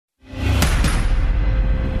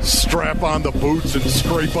strap on the boots and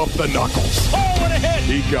scrape up the knuckles. Oh, what a hit!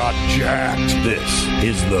 He got jacked. This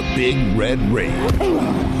is the Big Red Rage,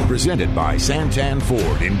 presented by Santan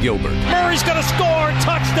Ford in Gilbert. Murray's going to score!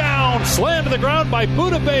 Touchdown! Slammed to the ground by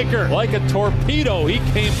Budda Baker. Like a torpedo, he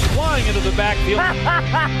came flying into the backfield.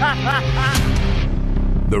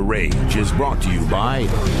 The Rage is brought to you by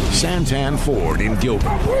Santan Ford in Gilbert.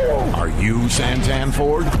 Are you Santan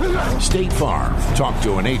Ford? State Farm. Talk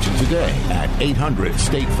to an agent today at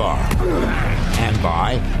 800-STATE-FARM. And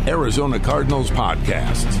by Arizona Cardinals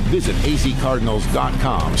Podcasts. Visit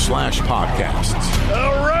azcardinals.com/podcasts.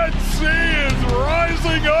 The Red Sea is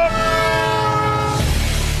rising up.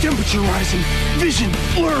 Temperature rising, vision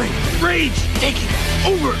blurring, rage taking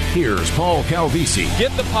over. Here's Paul Calvisi.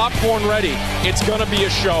 Get the popcorn ready. It's going to be a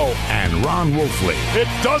show. And Ron Wolfley. It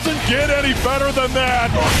doesn't get any better than that.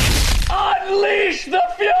 Unleash the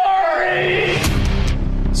fury!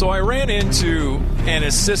 So I ran into an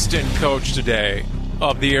assistant coach today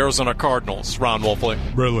of the Arizona Cardinals, Ron Wolfley.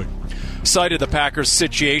 Really? Cited the Packers'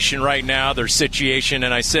 situation right now, their situation,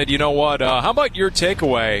 and I said, you know what, how about your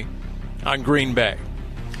takeaway on Green Bay?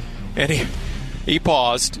 And he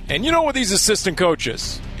paused. And you know with these assistant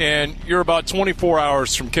coaches, and you're about 24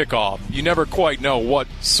 hours from kickoff, you never quite know what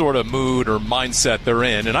sort of mood or mindset they're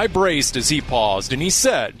in. And I braced as he paused, and he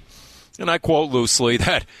said, and I quote loosely,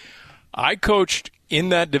 that I coached in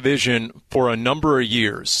that division for a number of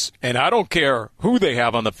years, and I don't care who they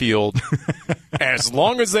have on the field. As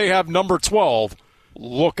long as they have number 12,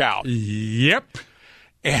 look out. Yep.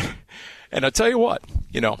 And I'll tell you what,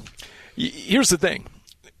 here's the thing.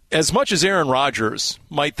 As much as Aaron Rodgers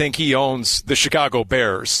might think he owns the Chicago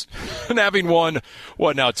Bears, and having won,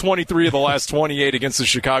 23 of the last 28 against the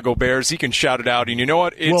Chicago Bears, he can shout it out. And you know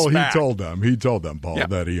what? It's back. He told them, Paul,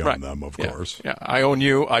 that he owned them, of course. Yeah, I own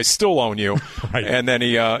you. I still own you. Right. And then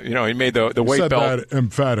he made the weight said belt. That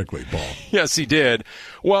emphatically, Paul. Yes, he did.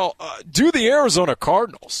 Well, do the Arizona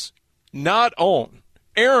Cardinals not own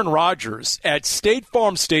Aaron Rodgers at State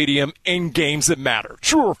Farm Stadium in games that matter?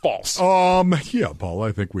 True or false? Yeah, Paul,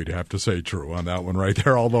 I think we'd have to say true on that one right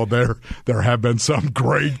there, although there have been some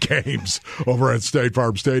great games over at State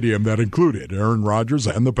Farm Stadium that included Aaron Rodgers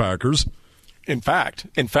and the Packers. In fact,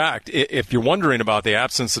 if you're wondering about the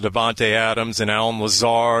absence of Davante Adams and Allen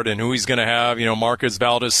Lazard and who he's going to have, Marcus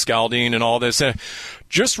Valdes-Scantling and all this,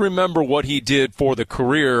 just remember what he did for the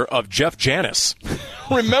career of Jeff Janis.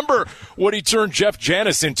 Remember what he turned Jeff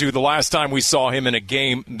Janis into the last time we saw him in a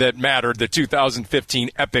game that mattered, the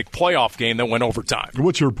 2015 epic playoff game that went overtime.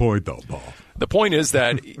 What's your point, though, Paul? The point is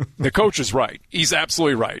that the coach is right. He's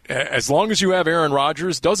absolutely right. As long as you have Aaron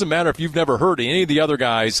Rodgers, doesn't matter if you've never heard any of the other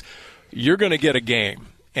guys, you're going to get a game,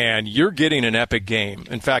 and you're getting an epic game.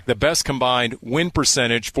 In fact, the best combined win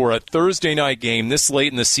percentage for a Thursday night game this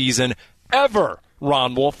late in the season ever.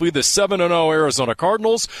 Ron Wolfley, the 7-0 Arizona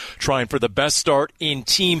Cardinals, trying for the best start in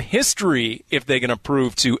team history if they can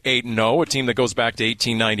improve to 8-0, a team that goes back to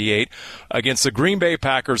 1898, against the Green Bay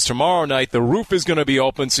Packers tomorrow night. The roof is going to be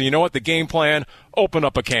open, so you know what? The game plan, open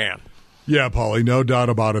up a can. Yeah, Paulie, no doubt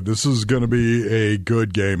about it. This is going to be a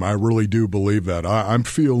good game. I really do believe that. I'm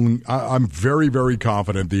very, very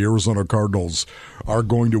confident the Arizona Cardinals are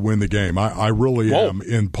going to win the game. I really am.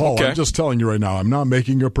 And, Paul, okay. I'm just telling you right now, I'm not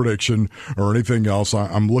making a prediction or anything else.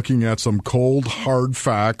 I'm looking at some cold, hard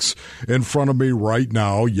facts in front of me right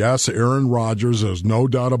now. Yes, Aaron Rodgers, there's no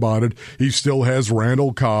doubt about it. He still has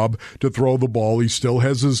Randall Cobb to throw the ball. He still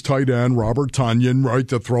has his tight end, Robert Tonyan, right,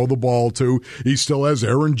 to throw the ball to. He still has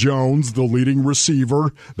Aaron Jones, the leading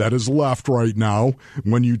receiver that is left right now.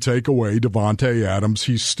 When you take away Davante Adams,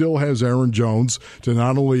 he still has Aaron Jones to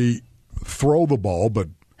not only throw the ball, but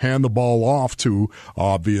hand the ball off to,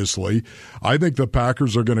 obviously. I think the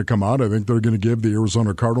Packers are going to come out. I think they're going to give the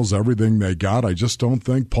Arizona Cardinals everything they got. I just don't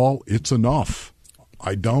think, Paul, it's enough.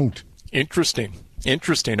 I don't. Interesting.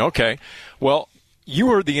 Okay. Well,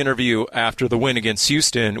 you heard the interview after the win against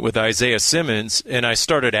Houston with Isaiah Simmons, and I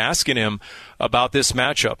started asking him about this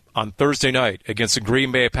matchup on Thursday night against the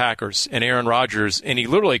Green Bay Packers and Aaron Rodgers, and he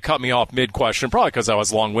literally cut me off mid-question, probably because I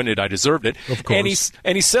was long-winded. I deserved it. Of course.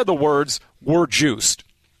 And he said the words, "we're juiced,"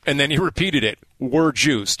 and then he repeated it, "we're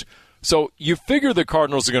juiced." So you figure the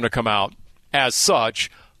Cardinals are going to come out as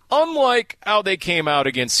such, unlike how they came out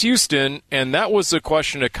against Houston, and that was the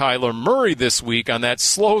question to Kyler Murray this week on that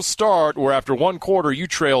slow start where after one quarter you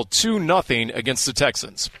trailed 2-0 against the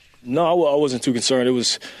Texans. No, I wasn't too concerned. It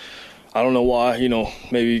was, I don't know why,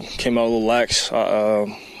 maybe came out a little lax.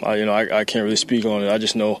 I can't really speak on it. I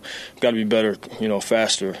just know got to be better,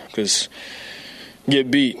 faster, because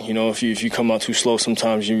get beat. If you come out too slow,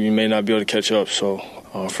 sometimes you may not be able to catch up. So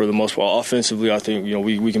for the most part, offensively, I think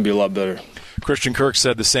we can be a lot better. Christian Kirk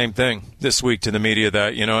said the same thing this week to the media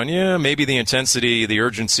that, maybe the intensity, the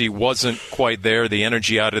urgency wasn't quite there, the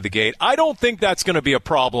energy out of the gate. I don't think that's going to be a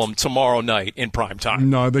problem tomorrow night in prime time.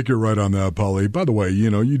 No, I think you're right on that, Paulie. By the way,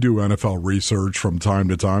 you do NFL research from time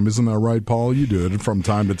to time. Isn't that right, Paul? You do it from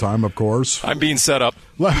time to time, of course. I'm being set up.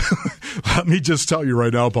 Let me just tell you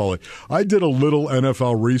right now, Paulie. I did a little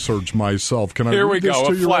NFL research myself. Can I read this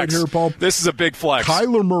to you right here, Paul? This is a big flex.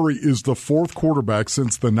 Kyler Murray is the fourth quarterback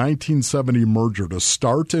since the 1970 merger to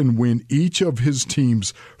start and win each of his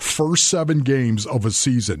team's first 7 games of a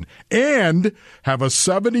season and have a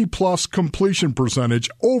 70-plus completion percentage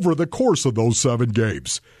over the course of those 7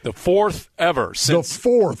 games. The fourth ever. The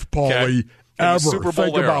fourth, Paulie. Okay. Ever.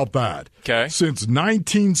 Think about that. Okay. Since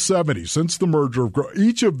 1970, since the merger of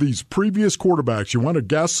each of these previous quarterbacks, you want to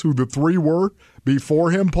guess who the 3 were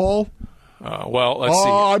before him, Paul? Let's see.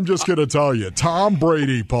 I'm just going to tell you. Tom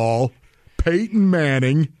Brady, Paul, Peyton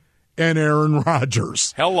Manning, and Aaron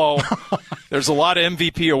Rodgers. Hello. There's a lot of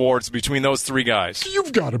MVP awards between those 3 guys.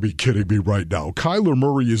 You've got to be kidding me right now. Kyler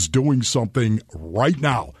Murray is doing something right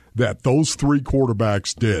now that those 3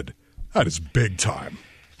 quarterbacks did. That is big time.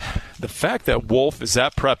 The fact that Wolf is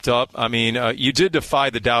that prepped up, you did defy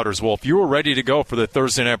the doubters, Wolf. You were ready to go for the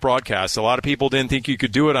Thursday night broadcast. A lot of people didn't think you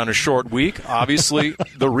could do it on a short week. Obviously,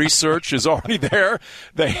 the research is already there.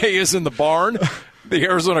 The hay is in the barn. The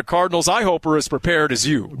Arizona Cardinals, I hope, are as prepared as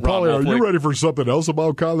you. Paulie, are you ready for something else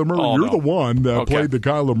about Kyler Murray? Oh, You're no. the one that played the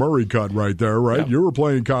Kyler Murray cut right there, right? Yeah. You were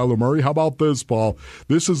playing Kyler Murray. How about this, Paul?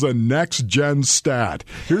 This is a next-gen stat.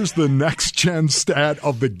 Here's the next-gen stat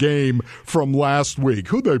of the game from last week.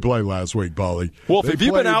 Who'd they play last week, Paulie? Wolf, have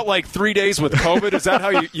you been out like 3 days with COVID? Is that how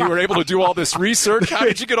you were able to do all this research? How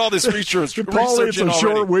did you get all this research? Paulie, it's a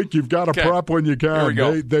short week. You've got to prep when you can. Here we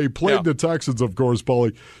go. They played the Texans, of course,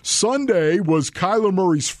 Paulie. Sunday was Kyler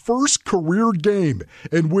Murray's first career game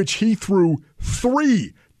in which he threw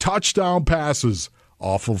 3 touchdown passes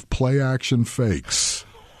off of play-action fakes.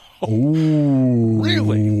 Ooh,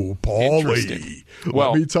 really? Paulie.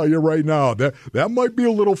 Well, let me tell you right now, that might be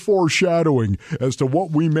a little foreshadowing as to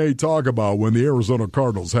what we may talk about when the Arizona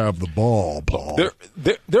Cardinals have the ball, Paul.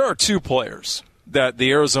 There are 2 players that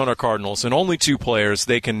the Arizona Cardinals, and only 2 players,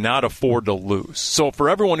 they cannot afford to lose. So for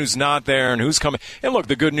everyone who's not there and who's coming, and look,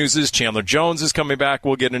 the good news is Chandler Jones is coming back.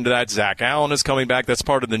 We'll get into that. Zach Allen is coming back. That's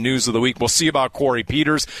part of the news of the week. We'll see about Corey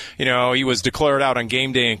Peters. He was declared out on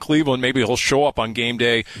game day in Cleveland. Maybe he'll show up on game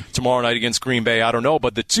day tomorrow night against Green Bay. I don't know.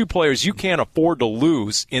 But the 2 players you can't afford to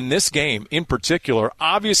lose in this game in particular,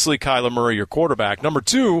 obviously Kyler Murray, your quarterback. Number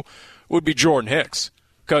 2 would be Jordan Hicks,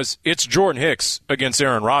 because it's Jordan Hicks against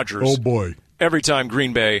Aaron Rodgers. Oh, boy. Every time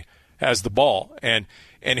Green Bay has the ball. And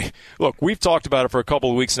look, we've talked about it for a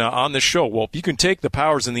couple of weeks now on this show. Well, you can take the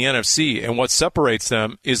powers in the NFC, and what separates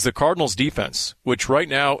them is the Cardinals' defense, which right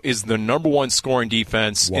now is the number 1 scoring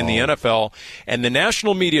defense in the NFL. And the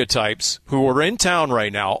national media types who are in town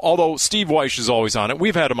right now, although Steve Weish is always on it.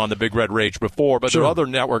 We've had him on the Big Red Rage before, but there are other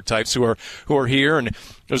network types who are here, and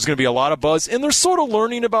there's going to be a lot of buzz. And they're sort of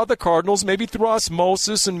learning about the Cardinals, maybe through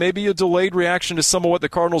osmosis and maybe a delayed reaction to some of what the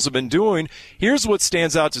Cardinals have been doing. Here's what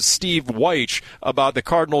stands out to Steve Weish about the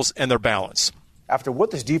Cardinals and their balance. After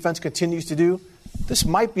what this defense continues to do, this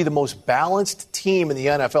might be the most balanced team in the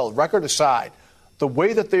NFL. Record aside, the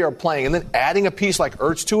way that they are playing and then adding a piece like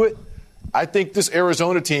Ertz to it, I think this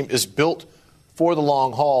Arizona team is built for the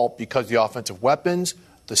long haul because the offensive weapons,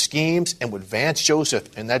 the schemes, and what Vance Joseph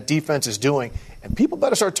and that defense is doing. And people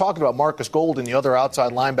better start talking about Marcus Golden, the other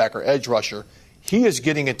outside linebacker edge rusher. He is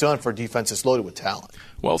getting it done for a defense that's loaded with talent.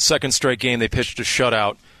 Well, second straight game, they pitched a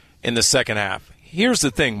shutout in the second half. Here's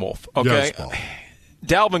the thing, Wolf, okay? Yes,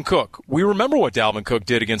 Dalvin Cook. We remember what Dalvin Cook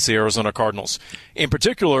did against the Arizona Cardinals. In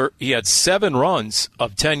particular, he had 7 runs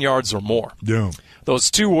of 10 yards or more. Yeah.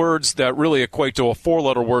 Those 2 words that really equate to a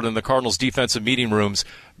 4-letter word in the Cardinals' defensive meeting rooms,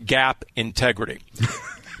 gap integrity.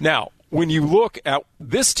 Now, when you look at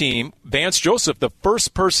this team, Vance Joseph, the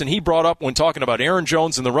first person he brought up when talking about Aaron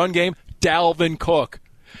Jones in the run game, Dalvin Cook.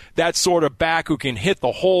 That sort of back who can hit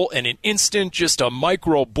the hole in an instant, just a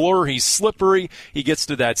micro blur. He's slippery. He gets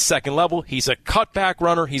to that second level. He's a cutback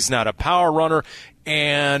runner. He's not a power runner.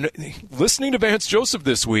 And listening to Vance Joseph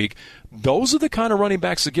this week, those are the kind of running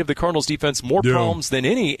backs that give the Cardinals defense more problems than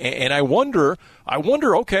any. And I wonder,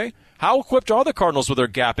 okay, How equipped are the Cardinals with their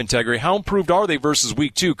gap integrity? How improved are they versus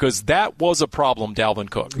week 2? Because that was a problem, Dalvin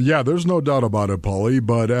Cook. Yeah, there's no doubt about it, Paulie.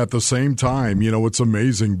 But at the same time, it's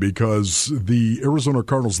amazing because the Arizona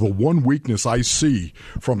Cardinals, the one weakness I see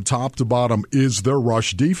from top to bottom is their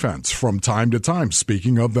rush defense from time to time.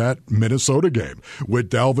 Speaking of that Minnesota game with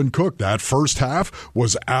Dalvin Cook, that first half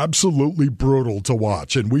was absolutely brutal to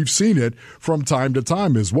watch. And we've seen it from time to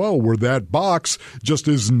time as well, where that box just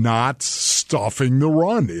is not stuffing the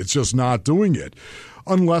run. It's just not doing it.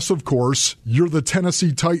 Unless, of course, you're the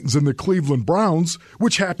Tennessee Titans and the Cleveland Browns,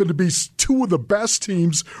 which happen to be two of the best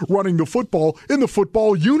teams running the football in the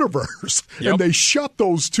football universe. Yep. And they shut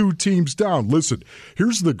those two teams down. Listen,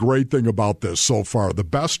 here's the great thing about this so far. The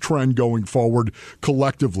best trend going forward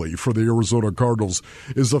collectively for the Arizona Cardinals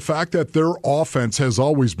is the fact that their offense has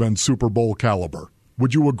always been Super Bowl caliber.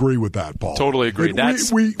 Would you agree with that, Paul? Totally agree. That's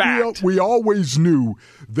fact. We always knew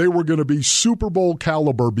they were going to be Super Bowl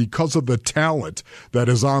caliber because of the talent that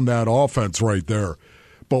is on that offense right there.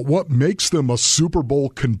 But what makes them a Super Bowl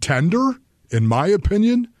contender, in my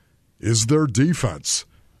opinion, is their defense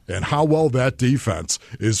and how well that defense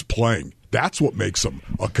is playing. That's what makes them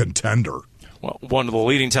a contender. Well, one of the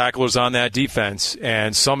leading tacklers on that defense,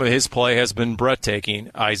 and some of his play has been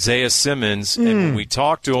breathtaking, Isaiah Simmons. And when we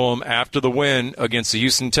talked to him after the win against the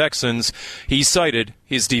Houston Texans, he cited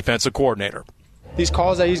his defensive coordinator. These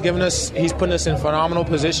calls that he's giving us, he's putting us in phenomenal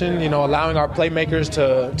position, allowing our playmakers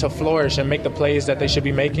to flourish and make the plays that they should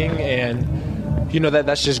be making. And,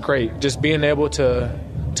 that's just great. Just being able to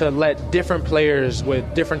let different players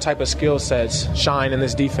with different type of skill sets shine in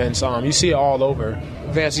this defense. You see it all over.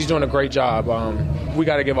 Vance, he's doing a great job. We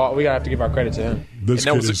got to have to give our credit to him. This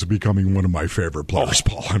kid is becoming one of my favorite players,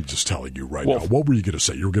 Paul. I'm just telling you right now. What were you going to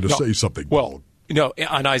say? You were going to say something, Paul.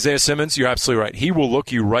 On Isaiah Simmons, you're absolutely right. He will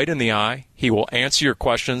look you right in the eye. He will answer your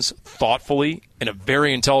questions thoughtfully in a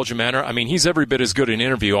very intelligent manner. I mean, he's every bit as good an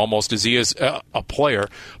interview almost as he is a player.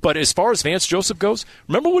 But as far as Vance Joseph goes,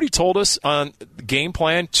 remember what he told us on the game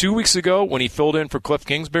plan 2 weeks ago when he filled in for Cliff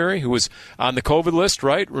Kingsbury, who was on the COVID list,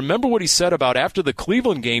 right? Remember what he said about after the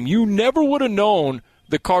Cleveland game, you never would have known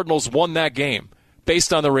the Cardinals won that game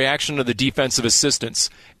based on the reaction of the defensive assistants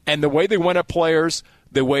and the way they went at players,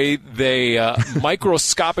 the way they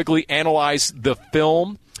microscopically analyzed the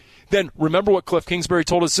film. Then remember what Cliff Kingsbury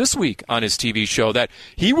told us this week on his TV show, that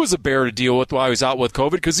he was a bear to deal with while he was out with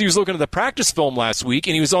COVID because he was looking at the practice film last week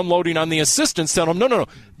and he was unloading on the assistants, telling them, no,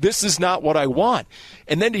 this is not what I want.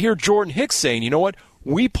 And then to hear Jordan Hicks saying, you know what,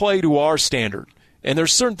 we play to our standard. And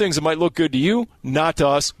there's certain things that might look good to you, not to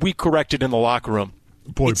us. We correct it in the locker room.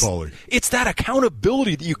 Paulie. It's that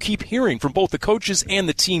accountability that you keep hearing from both the coaches and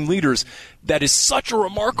the team leaders that is such a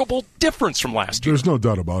remarkable difference from last year. There's no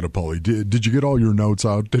doubt about it, Paulie. Did you get all your notes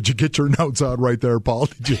out? Did you get your notes out right there, Paul?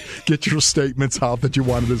 Did you get your statements out that you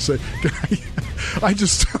wanted to say? I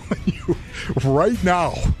just telling you right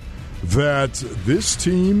now that this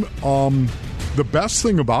team, the best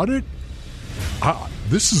thing about it,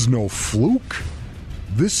 this is no fluke.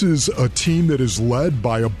 This is a team that is led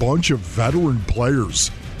by a bunch of veteran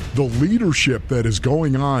players. The leadership that is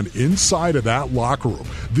going on inside of that locker room,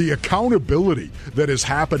 the accountability that is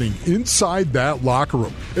happening inside that locker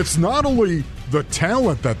room. It's not only the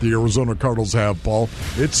talent that the Arizona Cardinals have, Paul,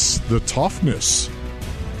 it's the toughness.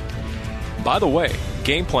 By the way,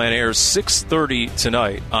 Game Plan airs 6:30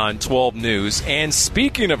 tonight on 12 News. And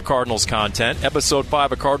speaking of Cardinals content, Episode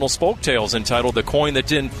 5 of Cardinals Folktales entitled The Coin That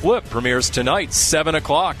Didn't Flip premieres tonight, 7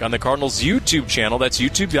 o'clock on the Cardinals YouTube channel. That's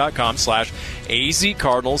youtube.com/AZ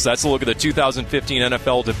Cardinals. That's a look at the 2015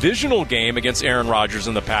 NFL divisional game against Aaron Rodgers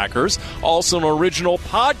and the Packers. Also an original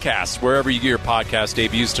podcast wherever you get your podcast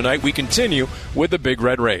debuts tonight. We continue with the Big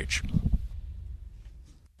Red Rage.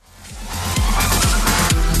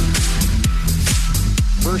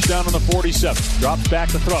 First down on the 47. Drops back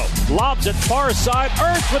to throw. Lobs it far side.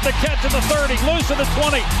 Ertz with the catch at the 30. Loose at the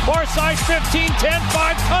 20. Far side 15, 10,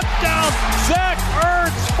 5. Touchdown. Zach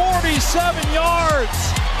Ertz, 47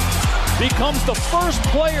 yards. Becomes the first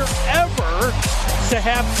player ever to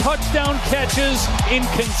have touchdown catches in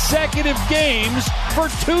consecutive games for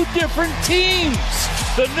two different teams.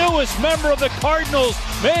 The newest member of the Cardinals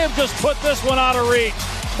may have just put this one out of reach.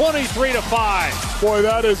 23-5. Boy,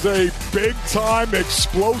 that is a big-time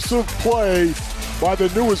explosive play by the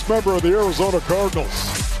newest member of the Arizona Cardinals.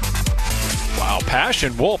 Wow,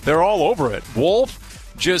 passion. Wolf, they're all over it.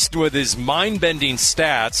 Wolf, just with his mind-bending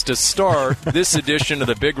stats to start this edition of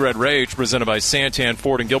the Big Red Rage presented by Santan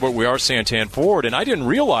Ford and Gilbert. We are Santan Ford, and I didn't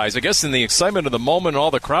realize, I guess in the excitement of the moment and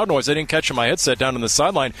all the crowd noise, I didn't catch in my headset down on the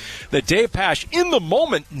sideline, that Dave Pasch, in the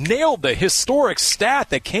moment, nailed the historic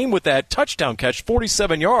stat that came with that touchdown catch,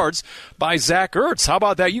 47 yards by Zach Ertz. How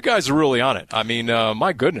about that? You guys are really on it. I mean,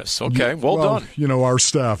 my goodness. Okay, well done. You know, our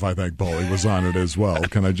staff, I think, Paulie, was on it as well.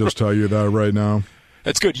 Can I just tell you that right now?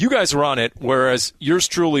 That's good. You guys are on it, whereas yours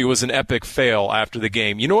truly was an epic fail after the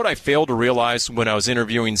game. You know what I failed to realize when I was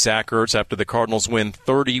interviewing Zach Ertz after the Cardinals win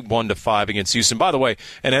 31-5 against Houston? By the way,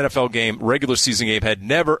 an NFL game, regular season game, had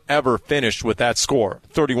never, ever finished with that score,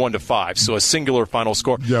 31-5, so a singular final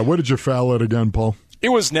score. Yeah, what did you foul it again, Paul? It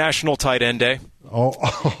was National Tight End Day,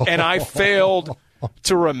 and I failed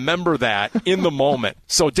to remember that in the moment.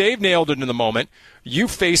 So Dave nailed it in the moment. You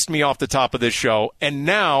faced me off the top of this show, and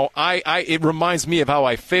now it reminds me of how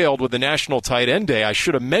I failed with the National Tight End Day. I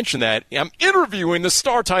should have mentioned that. I'm interviewing the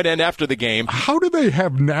star tight end after the game. How do they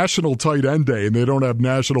have National Tight End Day and they don't have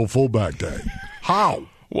National Fullback Day? How?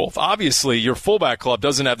 Well, obviously, your fullback club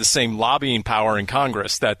doesn't have the same lobbying power in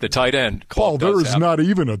Congress that the tight end club does. Paul, there is not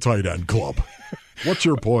even a tight end club. What's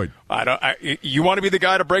your point? You want to be the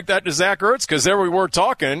guy to break that to Zach Ertz? Because there we were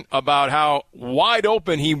talking about how wide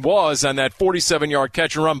open he was on that 47-yard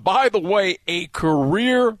catch and run. By the way, a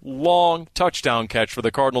career-long touchdown catch for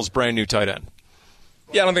the Cardinals' brand-new tight end.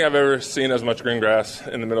 Yeah, I don't think I've ever seen as much green grass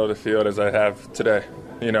in the middle of the field as I have today.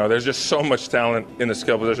 You know, there's just so much talent in the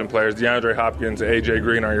skill position players. DeAndre Hopkins, A.J.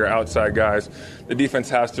 Green are your outside guys. The defense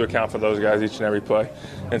has to account for those guys each and every play.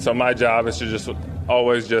 And so my job is to just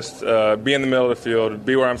always just be in the middle of the field,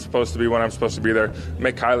 be where I'm supposed to be when I'm supposed to be there,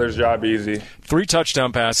 make Kyler's job easy. 3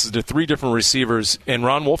 touchdown passes to 3 different receivers. And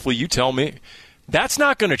Ron Wolfley, you tell me, that's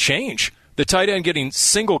not going to change. The tight end getting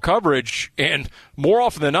single coverage and more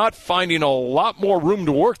often than not finding a lot more room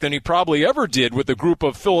to work than he probably ever did with the group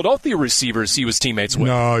of Philadelphia receivers he was teammates with.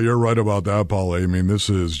 No, you're right about that, Paulie. I mean, this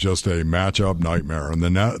is just a matchup nightmare. And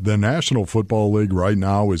the National Football League right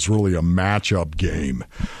now is really a matchup game.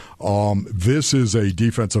 This is a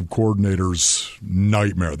defensive coordinator's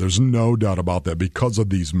nightmare. There's no doubt about that because of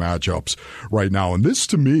these matchups right now. And this,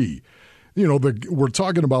 to me, you know, we're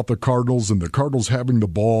talking about the Cardinals and the Cardinals having the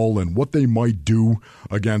ball and what they might do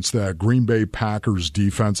against that Green Bay Packers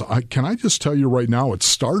defense. Can I just tell you right now, it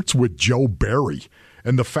starts with Joe Barry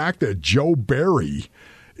and the fact that Joe Barry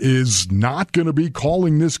is not going to be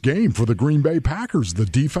calling this game for the Green Bay Packers, the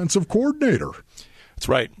defensive coordinator. That's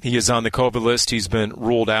right. He is on the COVID list. He's been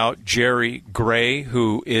ruled out. Jerry Gray,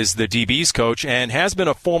 who is the DB's coach and has been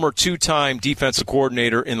a former 2-time defensive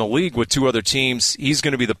coordinator in the league with 2 other teams. He's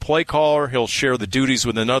going to be the play caller. He'll share the duties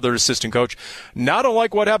with another assistant coach. Not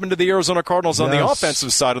unlike what happened to the Arizona Cardinals on the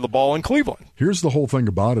offensive side of the ball in Cleveland. Here's the whole thing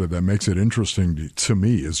about it that makes it interesting to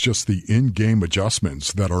me is just the in-game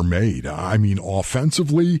adjustments that are made. I mean,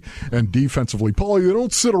 offensively and defensively. Paulie, they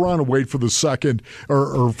don't sit around and wait for the second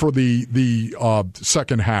or for the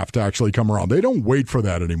second half to actually come around. They don't wait for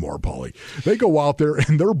that anymore, Paulie. They go out there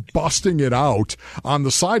and they're busting it out on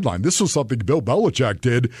the sideline. This was something Bill Belichick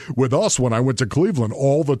did with us when I went to Cleveland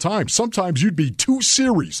all the time. Sometimes you'd be 2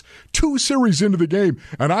 series into the game,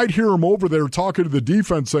 and I'd hear him over there talking to the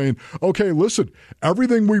defense saying, okay, listen,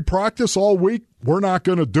 everything we practice all week, we're not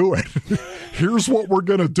going to do it. Here's what we're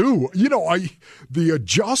going to do. You know, the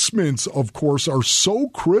adjustments, of course, are so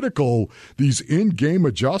critical, these in-game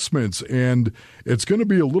adjustments, and it's going to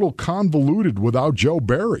be a little convoluted without Joe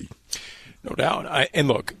Barry. No doubt. And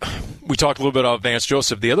look, we talked a little bit about Vance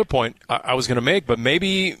Joseph. The other point I was going to make, but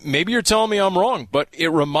maybe you're telling me I'm wrong, but it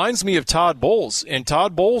reminds me of Todd Bowles. And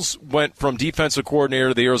Todd Bowles went from defensive coordinator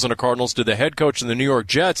of the Arizona Cardinals to the head coach of the New York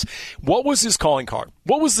Jets. What was his calling card?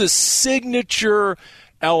 What was the signature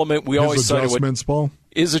element we always cited? His adjustments, Paul?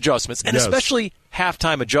 His adjustments, and especially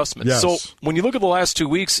halftime adjustments. Yes. So when you look at the last 2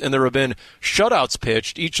 weeks, and there have been shutouts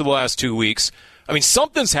pitched each of the last 2 weeks, I mean,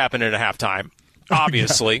 something's happened at halftime.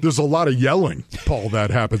 Obviously. There's a lot of yelling, Paul,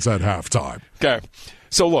 that happens at halftime. Okay.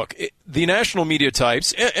 So, look, the national media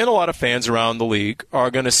types and a lot of fans around the league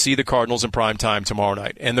are going to see the Cardinals in prime time tomorrow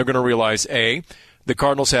night, and they're going to realize, A, the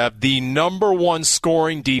Cardinals have the number 1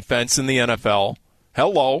 scoring defense in the NFL.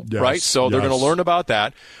 Hello, yes, right? So they're going to learn about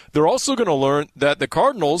that. They're also going to learn that the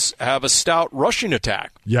Cardinals have a stout rushing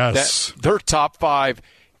attack. Yes. That they're top 5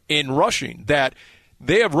 in rushing, that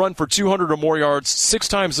they have run for 200 or more yards 6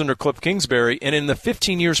 times under Cliff Kingsbury, and in the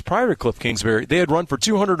 15 years prior to Cliff Kingsbury, they had run for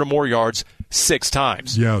 200 or more yards 6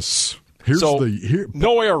 times. Yes.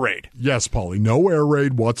 No air raid. Yes, Paulie, no air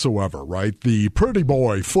raid whatsoever, right? The pretty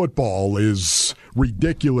boy football is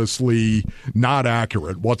ridiculously not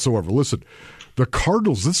accurate whatsoever. Listen, The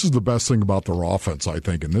Cardinals, this is the best thing about their offense, I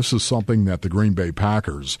think, and this is something that the Green Bay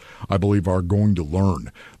Packers, I believe, are going to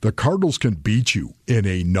learn. The Cardinals can beat you in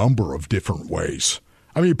a number of different ways.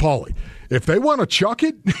 I mean, Paulie, if they want to chuck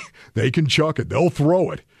it, they can chuck it. They'll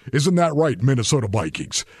throw it. Isn't that right, Minnesota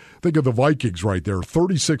Vikings? Think of the Vikings right there.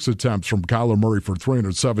 36 attempts from Kyler Murray for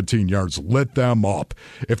 317 yards. Lit them up.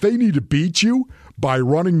 If they need to beat you by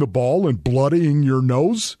running the ball and bloodying your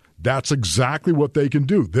nose, that's exactly what they can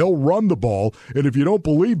do. They'll run the ball, and if you don't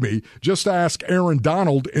believe me, just ask Aaron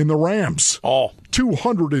Donald in the Rams.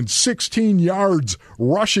 216 yards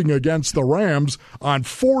rushing against the Rams on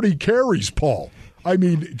 40 carries, Paul. I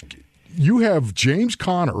mean, you have James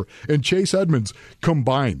Conner and Chase Edmonds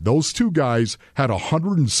combined. Those two guys had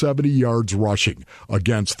 170 yards rushing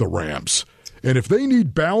against the Rams. And if they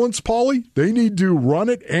need balance, Paulie, they need to run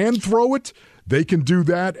it and throw it, they can do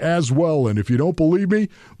that as well. And if you don't believe me,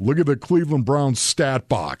 look at the Cleveland Browns stat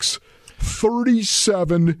box.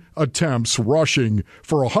 37 attempts rushing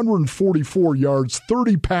for 144 yards,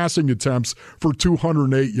 30 passing attempts for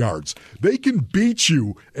 208 yards. They can beat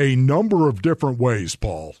you a number of different ways,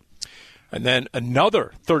 Paul. And then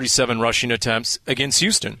another 37 rushing attempts against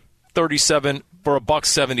Houston. 37 for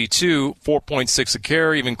 $172, 4.6 a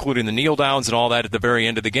carry, even including the kneel downs and all that at the very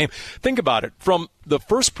end of the game. Think about it. From the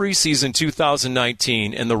first preseason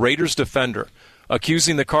 2019 and the Raiders defender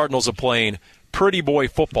accusing the Cardinals of playing pretty boy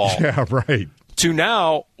football. Yeah, right. To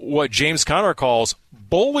now what James Conner calls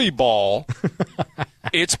bully ball.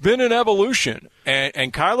 It's been an evolution.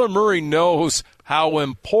 And Kyler Murray knows how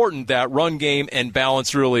important that run game and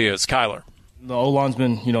balance really is. Kyler. The O-line's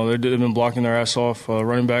been, they've been blocking their ass off.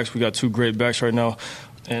 Running backs, we got two great backs right now.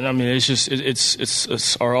 And, I mean, it's just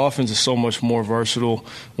it's our offense is so much more versatile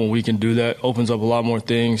when we can do that. Opens up a lot more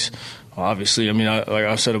things. Obviously, I mean, like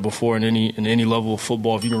I've said it before, in any level of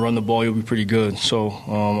football, if you can run the ball, you'll be pretty good. So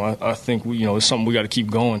I think, it's something we got to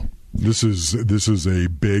keep going. This is a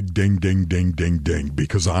big ding, ding, ding, ding, ding,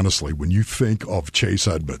 because honestly, when you think of Chase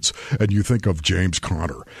Edmonds and you think of James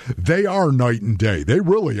Conner, they are night and day. They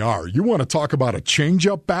really are. You want to talk about a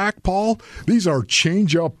change-up back, Paul? These are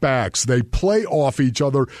change-up backs. They play off each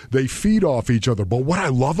other. They feed off each other. But what I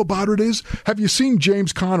love about it is, have you seen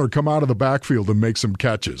James Conner come out of the backfield and make some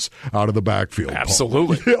catches out of the backfield,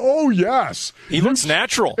 Absolutely. Paul? Oh, yes. He looks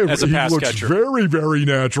natural as a pass catcher. He looks very, very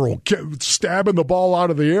natural, stabbing the ball out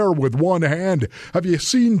of the air with one hand. Have you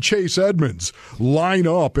seen Chase Edmonds line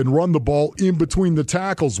up and run the ball in between the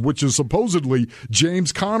tackles, which is supposedly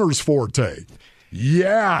James Conner's forte?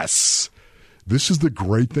 Yes. This is the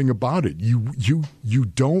great thing about it. You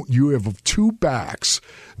have two backs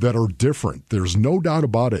that are different. There's no doubt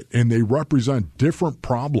about it, and they represent different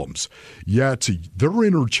problems. Yet they're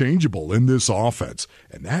interchangeable in this offense,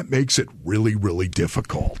 and that makes it really, really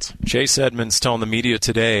difficult. Chase Edmonds telling the media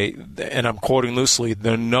today, and I'm quoting loosely,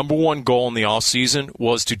 the number one goal in the offseason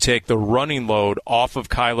was to take the running load off of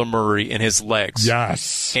Kyler Murray and his legs.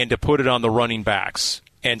 Yes. And to put it on the running backs.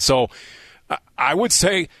 And so I would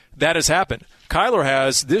say that has happened. Kyler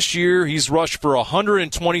has, this year, he's rushed for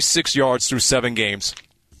 126 yards through 7 games.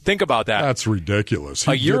 Think about that. That's ridiculous.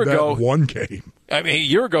 A year ago, one game. I mean, a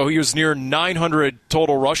year ago, he was near 900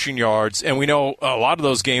 total rushing yards, and we know a lot of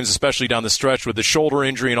those games, especially down the stretch with the shoulder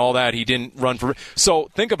injury and all that, he didn't run for. So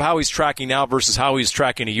think of how he's tracking now versus how he's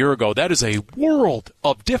tracking a year ago. That is a world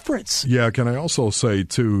of difference. Yeah, can I also say,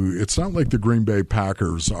 too, it's not like the Green Bay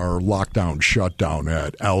Packers are lockdown, shutdown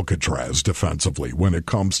at Alcatraz defensively when it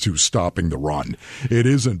comes to stopping the run. It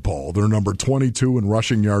isn't, Paul. They're number 22 in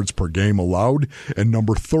rushing yards per game allowed and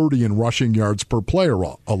number 30 in rushing yards per player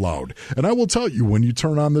allowed. And I will tell you, when you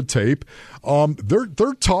turn on the tape,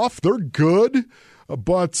 they're tough, they're good,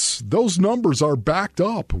 but those numbers are backed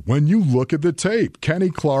up when you look at the tape. Kenny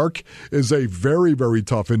Clark is a very, very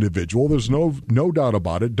tough individual. There's no doubt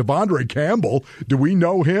about it. Devondre Campbell, do we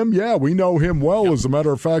know him? Yeah, we know him well. Yep. As a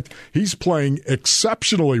matter of fact, he's playing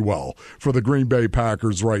exceptionally well for the Green Bay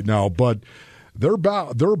Packers right now, but their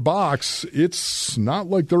box, it's not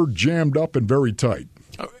like they're jammed up and very tight.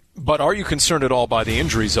 But are you concerned at all by the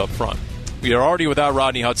injuries up front? We are already without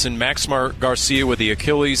Rodney Hudson. Maximar Garcia with the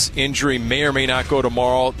Achilles injury may or may not go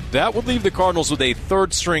tomorrow. That would leave the Cardinals with a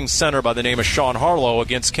third-string center by the name of Sean Harlow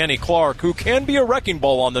against Kenny Clark, who can be a wrecking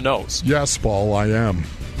ball on the nose. Yes, Paul, I am.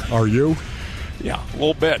 Are you? Yeah, a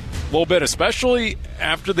little bit, especially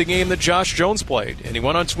after the game that Josh Jones played. And he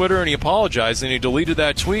went on Twitter and he apologized and he deleted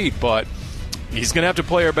that tweet, but he's going to have to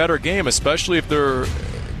play a better game, especially if they're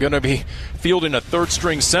going to be fielding a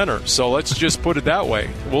third-string center. So let's just put it that way.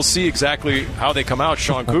 We'll see exactly how they come out,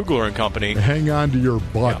 Sean Kugler and company. Hang on to your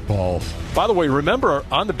butt, Paul. By the way, remember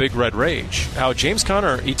on the Big Red Rage how James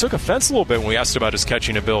Conner, he took offense a little bit when we asked about his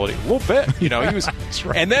catching ability. A little bit. He was.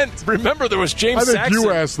 Right. And then, remember, there was James Saxon. I think you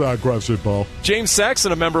asked that question, Paul. James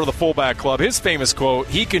Saxon, a member of the Fullback Club, his famous quote,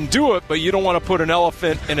 "He can do it, but you don't want to put an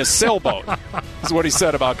elephant in a sailboat," is what he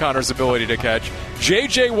said about Conner's ability to catch.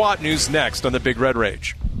 J.J. Watt news next on the Big Red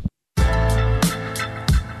Rage.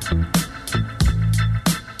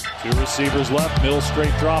 Two receivers left. Mills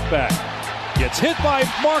straight drop back. Gets hit by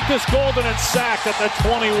Marcus Golden and sacked at the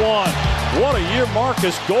 21. What a year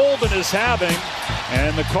Marcus Golden is having.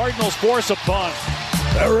 And the Cardinals force a punt.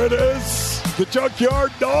 There it is. The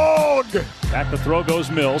Junkyard Dog. Back the throw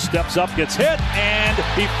goes Mills. Steps up, gets hit, and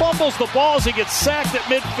he fumbles the ball as he gets sacked at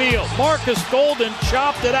midfield. Marcus Golden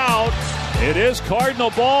chopped it out. It is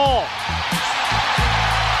Cardinal ball.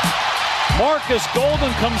 Marcus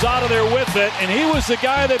Golden comes out of there with it, and he was the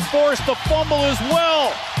guy that forced the fumble as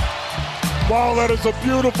well. Wow, that is a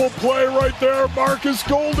beautiful play right there. Marcus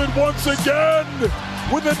Golden once again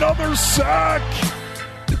with another sack.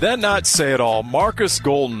 Did that not say it all? Marcus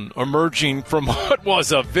Golden emerging from what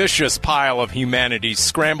was a vicious pile of humanity,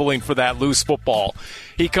 scrambling for that loose football.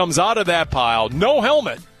 He comes out of that pile, no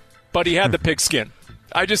helmet, but he had the pigskin.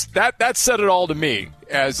 That said it all to me,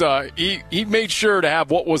 as he made sure to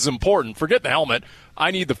have what was important. Forget the helmet. I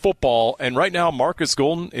need the football. And right now, Marcus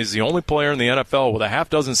Golden is the only player in the NFL with a half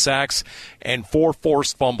dozen sacks and 4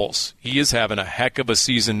 forced fumbles. He is having a heck of a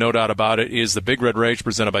season, no doubt about it. It is the Big Red Rage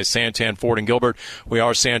presented by Santan Ford and Gilbert. We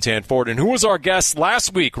are Santan Ford. And who was our guest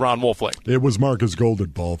last week, Ron Wolfley? It was Marcus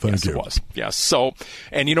Golden, Paul. Thank you. Yes, it was. Yes. So,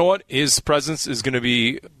 and you know what? His presence is going to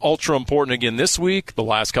be ultra important again this week. The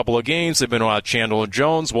last couple of games have been without Chandler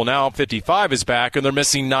Jones. Well, now 55 is back, and they're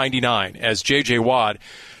missing 99 as J.J. Watt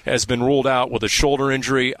has been ruled out with a shoulder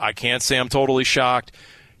injury. I can't say I'm totally shocked.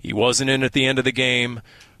 He wasn't in at the end of the game.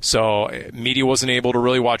 So media wasn't able to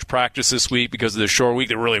really watch practice this week because of the short week.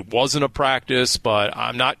 There really wasn't a practice, but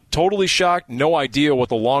I'm not totally shocked. No idea what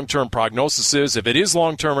the long-term prognosis is. If it is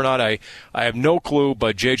long-term or not, I have no clue,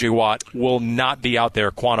 but J.J. Watt will not be out there.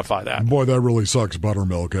 Quantify that. Boy, that really sucks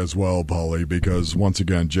buttermilk as well, Paulie, because once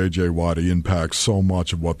again, J.J. Watt, he impacts so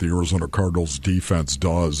much of what the Arizona Cardinals defense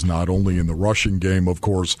does, not only in the rushing game, of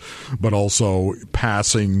course, but also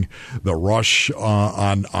passing. The rush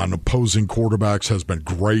on opposing quarterbacks has been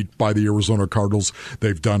great by the Arizona Cardinals.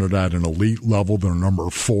 They've done it at an elite level. They're number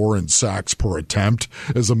 4 in sacks per attempt.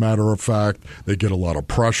 As a matter of fact, they get a lot of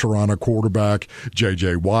pressure on a quarterback.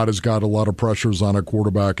 J.J. Watt has got a lot of pressures on a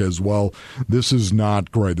quarterback as well. This is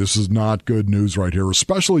not great. This is not good news right here,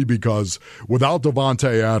 especially because without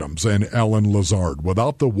Davante Adams and Allen Lazard,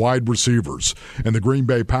 without the wide receivers and the Green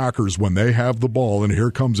Bay Packers when they have the ball, and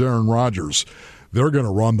here comes Aaron Rodgers, they're going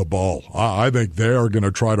to run the ball. I think they are going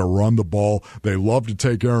to try to run the ball. They love to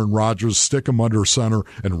take Aaron Rodgers, stick him under center,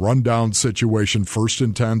 and run down situation, 1st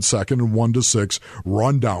and 10, 2nd and 1 to 6,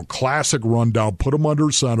 run down, classic run down, put him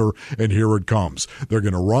under center, and here it comes. They're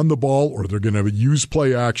going to run the ball, or they're going to use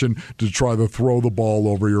play action to try to throw the ball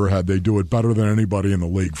over your head. They do it better than anybody in the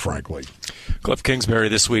league, frankly. Cliff Kingsbury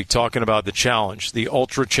this week talking about the challenge, the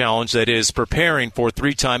ultra challenge that is preparing for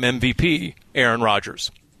 3-time MVP Aaron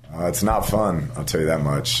Rodgers. It's not fun, I'll tell you that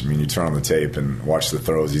much. I mean, you turn on the tape and watch the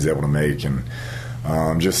throws he's able to make, and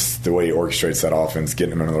just the way he orchestrates that offense,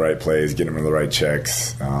 getting him into the right plays, getting him into the right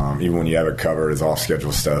checks. Even when you have it covered, his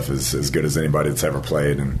off-schedule stuff is as good as anybody that's ever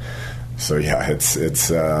played. And so, yeah, it's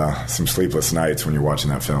some sleepless nights when you're watching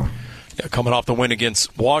that film. Yeah, coming off the win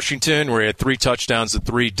against Washington, where he had 3 touchdowns to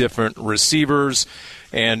 3 different receivers.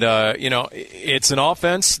 And, it's an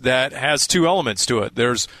offense that has 2 elements to it.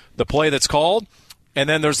 There's the play that's called, and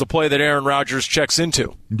then there's the play that Aaron Rodgers checks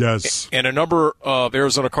into. Yes. And a number of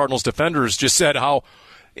Arizona Cardinals defenders just said how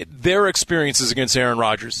their experiences against Aaron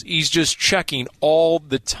Rodgers, he's just checking all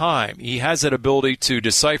the time. He has that ability to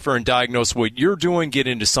decipher and diagnose what you're doing, get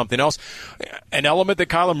into something else. An element that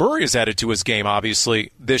Kyler Murray has added to his game,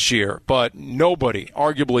 obviously, this year. But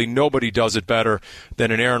arguably nobody does it better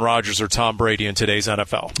than an Aaron Rodgers or Tom Brady in today's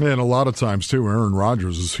NFL. And a lot of times, too, Aaron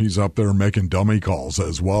Rodgers, he's up there making dummy calls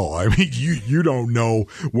as well. I mean, you don't know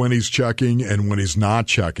when he's checking and when he's not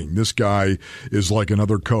checking. This guy is like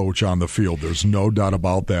another coach on the field. There's no doubt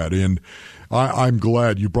about that. And I'm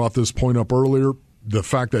glad you brought this point up earlier. The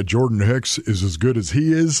fact that Jordan Hicks is as good as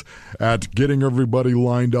he is at getting everybody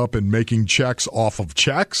lined up and making checks off of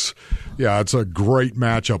checks, yeah, it's a great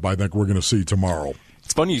matchup I think we're going to see tomorrow.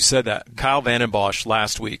 It's funny you said that. Kyle Vanden Bosch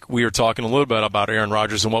last week, we were talking a little bit about Aaron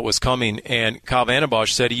Rodgers and what was coming, and Kyle Vanden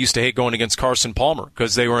Bosch said he used to hate going against Carson Palmer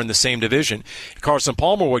because they were in the same division. Carson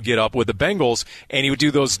Palmer would get up with the Bengals, and he would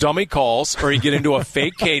do those dummy calls, or he'd get into a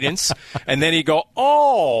fake cadence, and then he'd go,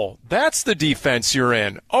 oh, that's the defense you're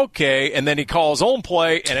in. Okay, and then he'd call his own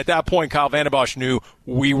play, and at that point, Kyle Vanden Bosch knew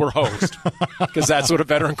we were host because that's what a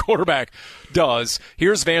veteran quarterback does.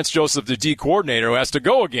 Here's Vance Joseph, the D coordinator, who has to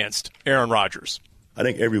go against Aaron Rodgers. I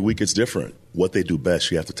think every week it's different. What they do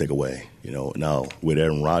best, you have to take away. Now with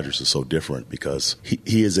Aaron Rodgers, it's so different because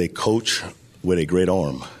he is a coach with a great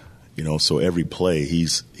arm. So every play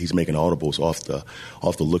he's making audibles off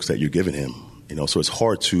the looks that you're giving him. So it's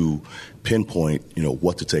hard to pinpoint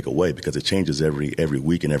what to take away because it changes every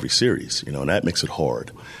week and every series. And that makes it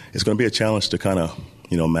hard. It's going to be a challenge to kind of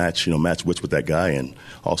match wits with that guy and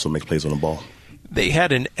also make plays on the ball. They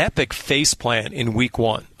had an epic face plant in week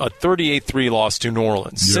 1, a 38-3 loss to New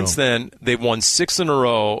Orleans. Yeah. Since then, they've won 6 in a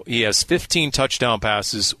row. He has 15 touchdown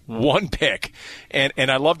passes, 1 pick. And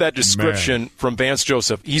I love that description from Vance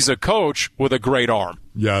Joseph. He's a coach with a great arm.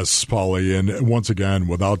 Yes, Paulie. And once again,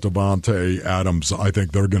 without Davante Adams, I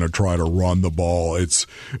think they're going to try to run the ball. It's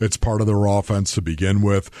part of their offense to begin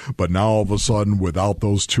with. But now all of a sudden, without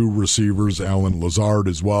those 2 receivers, Allen Lazard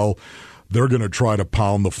as well, they're going to try to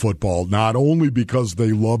pound the football, not only because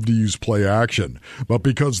they love to use play action, but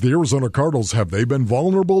because the Arizona Cardinals, have they been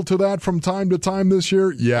vulnerable to that from time to time this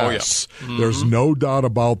year? Yes. Oh, yeah. Mm-hmm. There's no doubt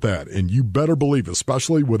about that. And you better believe,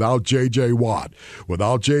 especially without J.J. Watt.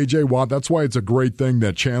 Without J.J. Watt, that's why it's a great thing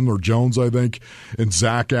that Chandler Jones, I think, and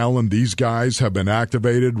Zach Allen, these guys have been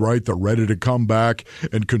activated, right? They're ready to come back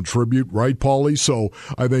and contribute, right, Paulie? So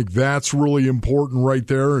I think that's really important right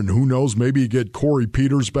there. And who knows, maybe you get Corey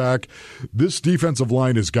Peters back. This defensive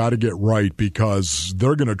line has got to get right because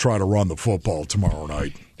they're going to try to run the football tomorrow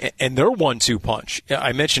night. And they're 1-2 punch.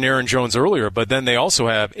 I mentioned Aaron Jones earlier, but then they also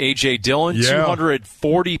have A.J. Dillon,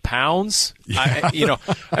 240 pounds. Yeah.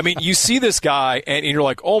 You see this guy, and you're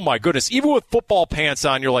like, oh, my goodness. Even with football pants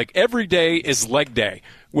on, you're like, every day is leg day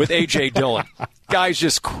with A.J. Dillon. Guy's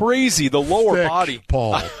just crazy, the lower body.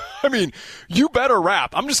 Paul. I mean, you better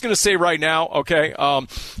rap. I'm just going to say right now, okay,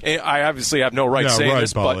 I obviously have no right saying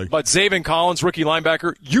this, but Zaven Collins, rookie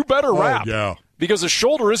linebacker, you better rap. Yeah. Because the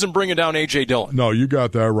shoulder isn't bringing down A.J. Dillon. No, you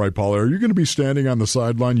got that right, Paul. Are you going to be standing on the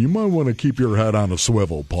sideline? You might want to keep your head on a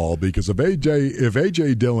swivel, Paul, because if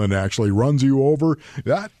A.J. Dillon actually runs you over,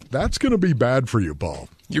 that's going to be bad for you, Paul.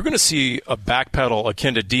 You're going to see a backpedal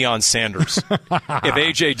akin to Deion Sanders if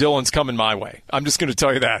A.J. Dillon's coming my way. I'm just going to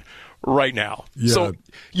tell you that right now. Yeah. So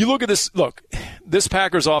you look at this. Look, this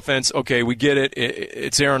Packers offense, okay, we get it.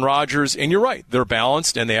 It's Aaron Rodgers, and you're right. They're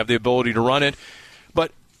balanced, and they have the ability to run it.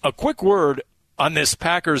 But a quick word on this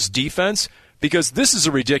Packers defense, because this is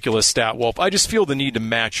a ridiculous stat, Wolf. I just feel the need to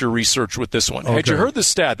match your research with this one. Okay. Had you heard the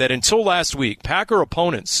stat that until last week, Packer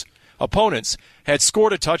opponents had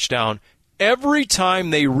scored a touchdown every time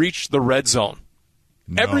they reached the red zone?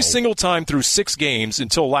 No. Every single time through 6 games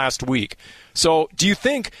until last week. So do you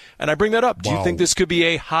think, and I bring that up, do you think this could be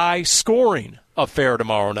a high-scoring affair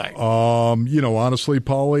tomorrow night? Honestly,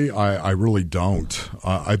 Paulie, I really don't.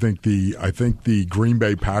 I think the Green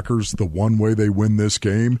Bay Packers, the one way they win this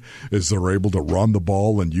game is they're able to run the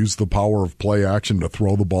ball and use the power of play action to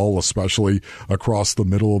throw the ball, especially across the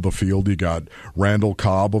middle of the field. You got Randall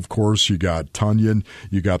Cobb, of course. You got Tunyon.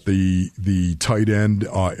 You got the tight end.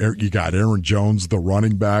 You got Aaron Jones, the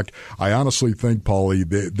running back. I honestly think, Paulie,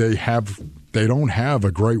 they don't have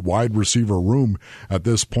a great wide receiver room at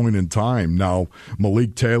this point in time. Now,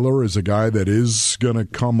 Malik Taylor is a guy that is going to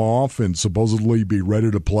come off and supposedly be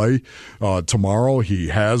ready to play tomorrow. He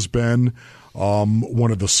has been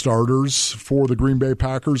one of the starters for the Green Bay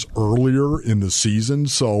Packers earlier in the season.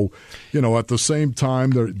 So, at the same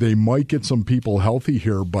time, they might get some people healthy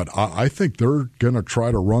here, but I think they're going to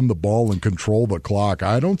try to run the ball and control the clock.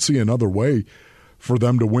 I don't see another way for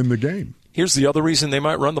them to win the game. Here's the other reason they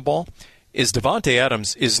might run the ball. Is Davante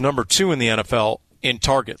Adams is number 2 in the NFL in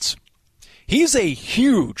targets. He's a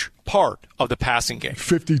huge part of the passing game.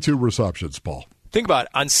 52 receptions, Paul. Think about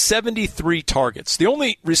it. On 73 targets. The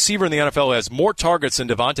only receiver in the NFL who has more targets than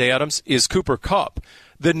Davante Adams is Cooper Kupp.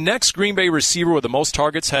 The next Green Bay receiver with the most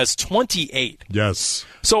targets has 28. Yes.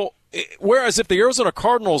 So, whereas if the Arizona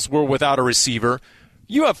Cardinals were without a receiver,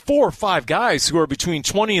 you have 4 or 5 guys who are between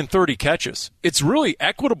 20 and 30 catches. It's really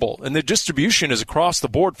equitable, and the distribution is across the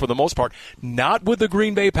board for the most part, not with the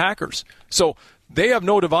Green Bay Packers. So they have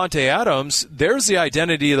no Davante Adams. There's the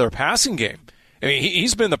identity of their passing game. I mean,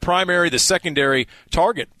 he's been the primary, the secondary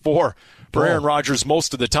target for for Aaron Rodgers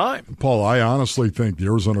most of the time. Paul, I honestly think the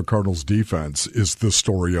Arizona Cardinals defense is the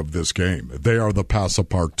story of this game. They are the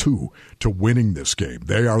passepartout to winning this game.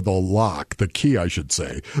 They are the lock, the key, I should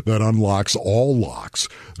say, that unlocks all locks.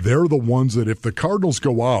 They're the ones that if the Cardinals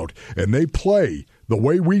go out and they play the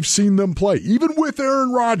way we've seen them play, even with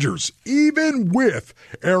Aaron Rodgers,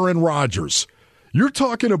 you're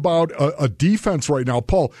talking about a defense right now.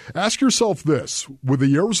 Paul, ask yourself this. With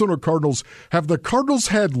the Arizona Cardinals, have the Cardinals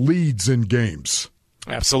had leads in games?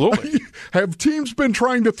 Absolutely. Have teams been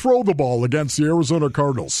trying to throw the ball against the Arizona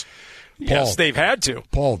Cardinals? Paul, yes, they've had to.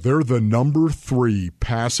 Paul, they're the number 3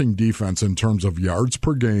 passing defense in terms of yards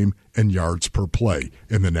per game and yards per play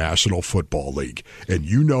in the National Football League. And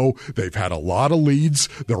you know they've had a lot of leads.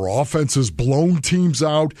 Their offense has blown teams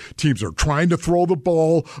out. Teams are trying to throw the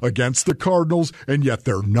ball against the Cardinals, and yet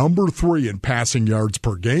they're number 3 in passing yards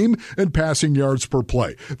per game and passing yards per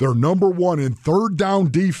play. They're number 1 in third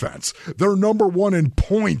down defense. They're number 1 in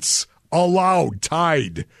points allowed,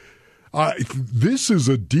 tied. This is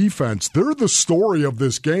a defense. They're the story of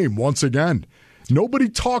this game once again. Nobody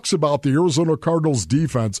talks about the Arizona Cardinals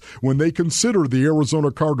defense when they consider the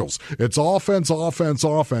Arizona Cardinals. It's offense, and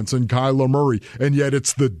Kyler Murray, and yet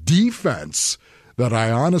it's the defense that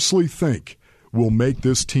I honestly think will make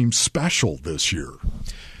this team special this year.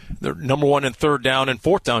 They're number 1 in third down and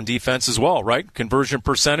fourth down defense as well, right? Conversion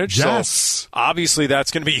percentage. Yes. So obviously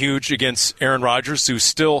that's going to be huge against Aaron Rodgers, who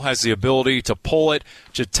still has the ability to pull it,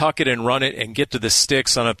 to tuck it and run it and get to the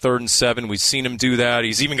sticks on a 3rd and 7. We've seen him do that.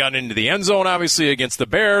 He's even gotten into the end zone, obviously, against the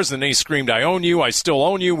Bears, and then he screamed, "I own you, I still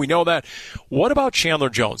own you." We know that. What about Chandler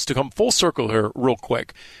Jones? To come full circle here real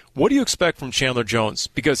quick, what do you expect from Chandler Jones?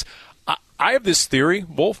 Because I have this theory,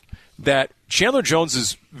 Wolf, that Chandler Jones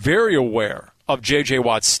is very aware of J.J.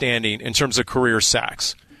 Watt's standing in terms of career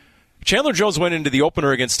sacks. Chandler Jones went into the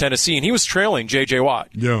opener against Tennessee, and he was trailing J.J. Watt.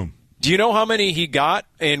 Yeah. Do you know how many he got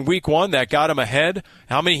in week 1 that got him ahead?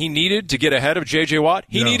 How many he needed to get ahead of J.J. Watt?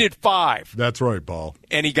 He needed 5. That's right, Paul.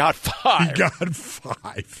 And he got 5. He got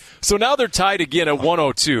 5. So now they're tied again at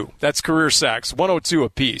 102. That's career sacks, 102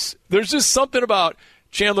 apiece. There's just something about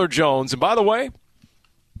Chandler Jones. And by the way,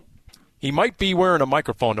 he might be wearing a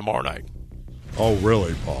microphone tomorrow night. Oh,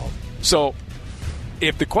 really, Paul? So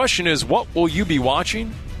if the question is, what will you be watching?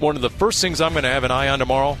 One of the first things I'm going to have an eye on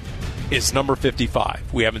tomorrow is number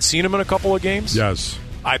 55. We haven't seen him in a couple of games. Yes.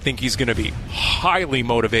 I think he's going to be highly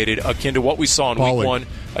motivated, akin to what we saw in week 1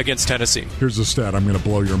 against Tennessee. Here's a stat I'm going to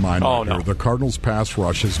blow your mind on here. The Cardinals' pass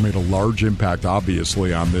rush has made a large impact,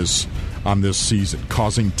 obviously, on this season,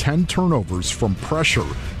 causing 10 turnovers from pressure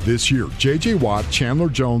this year. J.J. Watt, Chandler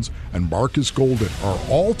Jones, and Marcus Golden are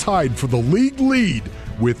all tied for the league lead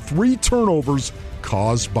with 3 turnovers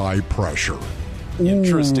caused by pressure.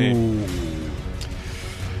 Interesting.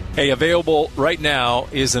 Hey, available right now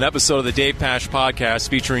is an episode of the Dave Pasch podcast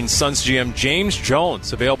featuring Suns GM James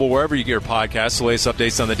Jones. Available wherever you get your podcasts. The latest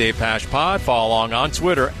updates on the Dave Pasch pod. Follow along on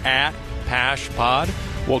Twitter at PaschPod.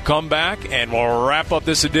 We'll come back and we'll wrap up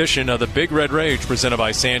this edition of the Big Red Rage presented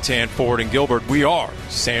by Santan Ford and Gilbert. We are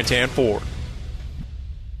Santan Ford.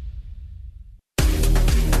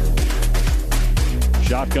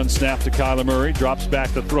 Shotgun snap to Kyler Murray. Drops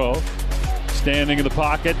back to throw. Standing in the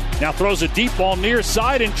pocket. Now throws a deep ball near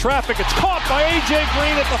side in traffic. It's caught by A.J.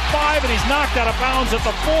 Green at the 5, and he's knocked out of bounds at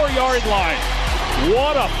the 4-yard line.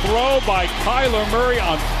 What a throw by Kyler Murray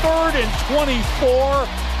on 3rd and 24.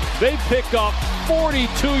 They pick up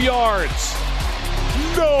 42 yards.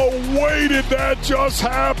 No way did that just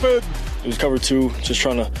happen. It was cover 2, just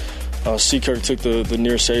trying to Seekirk took the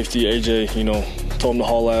near safety. AJ, told him to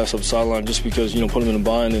haul ass up the sideline just because, put him in a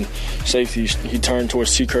bind, and safety, he turned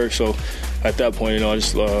towards Seekirk. So at that point, I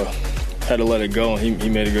just had to let it go, and he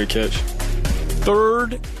made a great catch.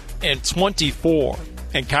 3rd and 24.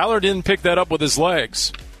 And Kyler didn't pick that up with his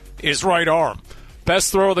legs. His right arm.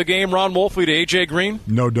 Best throw of the game, Ron Wolfley to A.J. Green?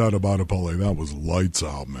 No doubt about it, Paulie. That was lights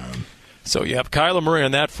out, man. So you have Kyler Murray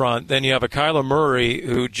on that front. Then you have a Kyler Murray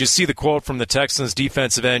who, did you see the quote from the Texans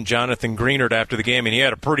defensive end, Jonathan Greenard, after the game? And he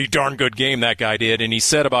had a pretty darn good game, that guy did. And he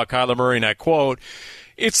said about Kyler Murray in that quote,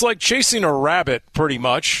 it's like chasing a rabbit, pretty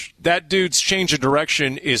much. That dude's change of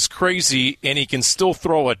direction is crazy, and he can still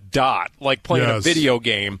throw a dot, like playing a video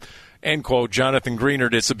game. End quote. Jonathan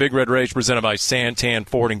Greenard. It's a Big Red Rage presented by Santan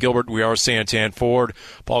Ford and Gilbert. We are Santan Ford.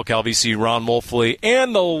 Paul Calvisi, Ron Wolfley,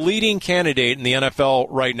 and the leading candidate in the NFL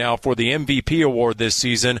right now for the MVP award this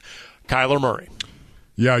season, Kyler Murray.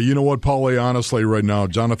 Yeah, you know what, Paulie, honestly, right now,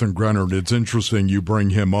 Jonathan Grenard, it's interesting you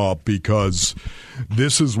bring him up because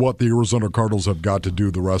this is what the Arizona Cardinals have got to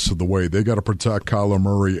do the rest of the way. They got to protect Kyler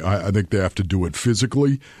Murray. I think they have to do it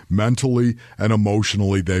physically, mentally, and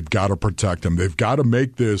emotionally. They've got to protect him. They've got to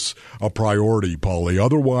make this a priority, Paulie.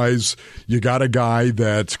 Otherwise, you got a guy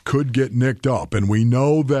that could get nicked up, and we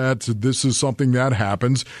know that this is something that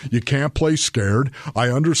happens. You can't play scared. I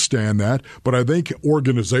understand that, but I think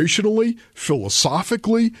organizationally,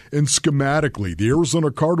 philosophically, and schematically, the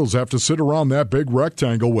Arizona Cardinals have to sit around that big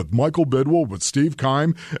rectangle with Michael Bidwell, with Steve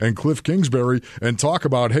Keim, and Cliff Kingsbury and talk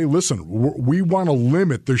about, hey, listen, we want to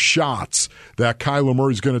limit the shots that Kyler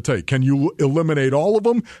Murray's going to take. Can you eliminate all of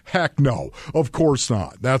them? Heck no. Of course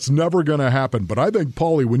not. That's never going to happen. But I think,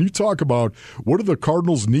 Paulie, when you talk about what do the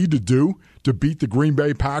Cardinals need to do to beat the Green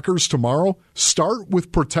Bay Packers tomorrow, start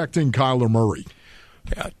with protecting Kyler Murray.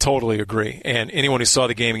 Yeah, totally agree. And anyone who saw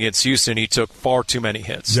the game against Houston, he took far too many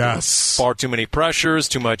hits. Yes. Far too many pressures,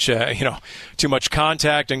 too much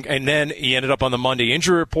contact. And then he ended up on the Monday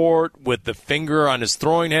injury report with the finger on his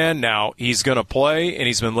throwing hand. Now he's going to play, and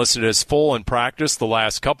he's been listed as full in practice the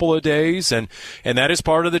last couple of days. And that is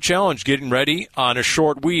part of the challenge, getting ready on a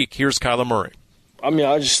short week. Here's Kyler Murray. I mean,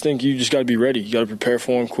 I just think you just got to be ready. You got to prepare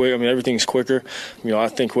for him quick. I mean, everything's quicker. I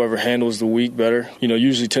think whoever handles the week better,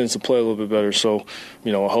 usually tends to play a little bit better. So,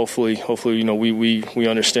 hopefully, we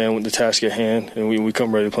understand what the task at hand, and we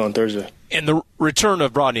come ready to play on Thursday. And the return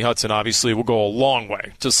of Rodney Hudson obviously will go a long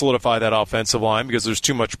way to solidify that offensive line because there's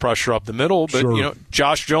too much pressure up the middle. But, sure.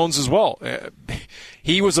 Josh Jones as well.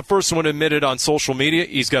 He was the first one admitted on social media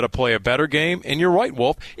he's got to play a better game. And you're right,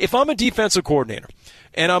 Wolf. If I'm a defensive coordinator,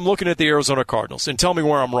 and I'm looking at the Arizona Cardinals, and tell me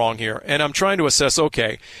where I'm wrong here. And I'm trying to assess,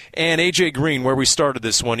 okay, and A.J. Green, where we started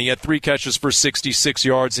this one, he had 3 catches for 66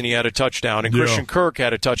 yards, and he had a touchdown. And Christian Kirk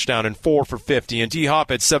had a touchdown and 4 for 50. And D-Hop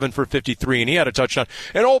had 7 for 53, and he had a touchdown.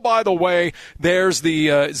 And, oh, by the way, there's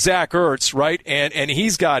the Zach Ertz, right? And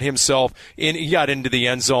he's got himself in. He got into the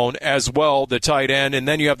end zone as well, the tight end. And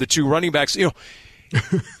then you have the 2 running backs.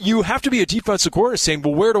 You have to be a defensive coordinator saying,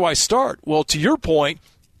 well, where do I start? Well, to your point,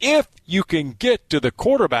 if you can get to the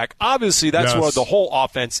quarterback, obviously that's where the whole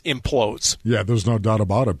offense implodes. Yeah, there's no doubt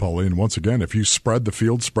about it, Pauline. Once again, if you spread the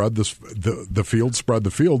field, spread the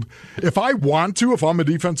field. If I want to, if I'm a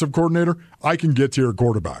defensive coordinator, I can get to your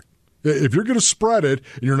quarterback. If you're going to spread it,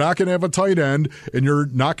 and you're not going to have a tight end, and you're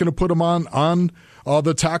not going to put him on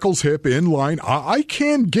the tackle's hip in line, I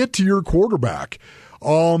can get to your quarterback.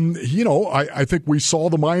 I think we saw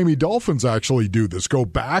the Miami Dolphins actually do this. Go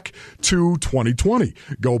back to 2020.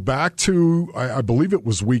 Go back to, I believe it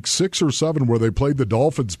was week 6 or 7 where they played the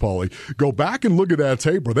Dolphins, Paulie. Go back and look at that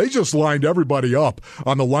tape where they just lined everybody up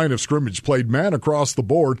on the line of scrimmage, played man across the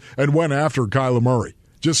board, and went after Kyler Murray.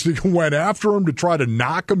 Just went after him to try to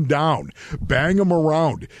knock him down, bang him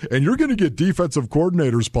around. And you're going to get defensive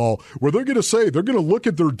coordinators, Paul, where they're going to say, they're going to look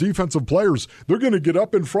at their defensive players. They're going to get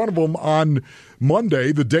up in front of them on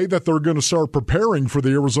Monday, the day that they're going to start preparing for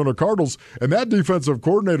the Arizona Cardinals. And that defensive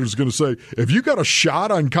coordinator is going to say, if you got a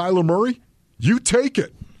shot on Kyler Murray, you take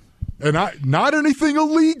it. And not anything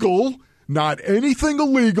illegal,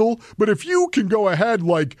 but if you can go ahead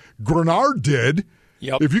like Grenard did,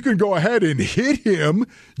 if you can go ahead and hit him,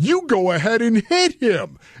 you go ahead and hit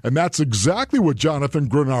him. And that's exactly what Jonathan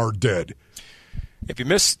Grenard did. If you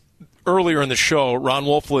missed earlier in the show, Ron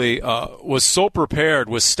Wolfley was so prepared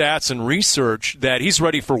with stats and research that he's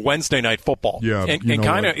ready for Wednesday Night Football. Yeah, and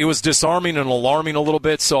kind of it was disarming and alarming a little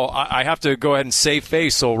bit, so I have to go ahead and save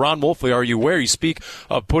face. So, Ron Wolfley, are you aware? You speak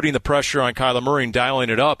of putting the pressure on Kyler Murray and dialing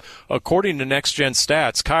it up. According to Next Gen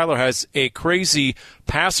Stats, Kyler has a crazy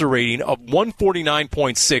passer rating of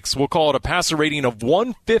 149.6. We'll call it a passer rating of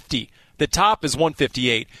 150. The top is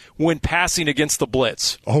 158 when passing against the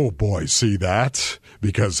blitz. Oh, boy, see that?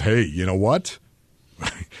 Because, hey, you know what?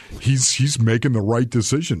 He's making the right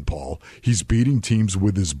decision, Paul. He's beating teams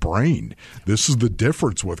with his brain. This is the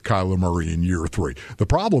difference with Kyler Murray in year 3. The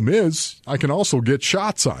problem is I can also get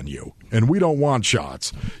shots on you, and we don't want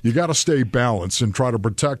shots. You got to stay balanced and try to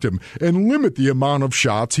protect him and limit the amount of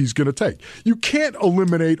shots he's going to take. You can't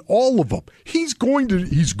eliminate all of them. He's going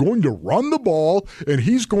to run the ball, and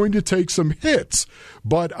he's going to take some hits.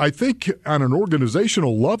 But I think on an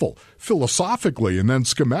organizational level, philosophically and then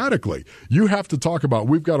schematically, you have to talk about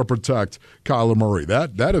we've got to protect Kyler Murray.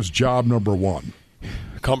 That is job number 1.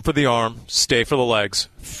 Come for the arm, stay for the legs,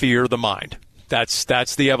 fear the mind.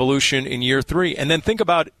 That's the evolution in year 3. And then think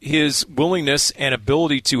about his willingness and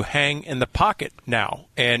ability to hang in the pocket now.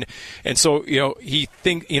 And so, he's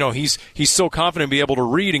so confident to be able to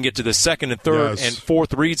read and get to the second and third and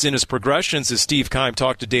fourth reads in his progressions, as Steve Keim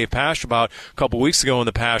talked to Dave Pasch about a couple weeks ago in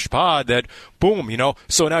the Pasch pod, that, boom,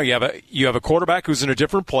 So now you have a quarterback who's in a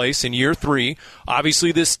different place in year 3.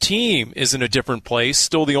 Obviously, this team is in a different place.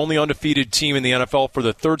 Still the only undefeated team in the NFL for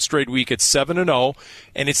the 3rd straight week at 7-0.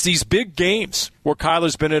 And it's these big games where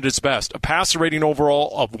Kyler's been at his best. A passer rating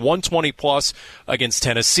overall of 120+ against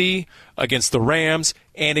Tennessee, against the Rams,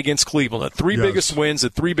 and against Cleveland. The 3 biggest wins, the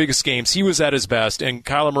 3 biggest games. He was at his best, and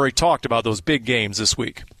Kyler Murray talked about those big games this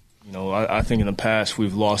week. I think in the past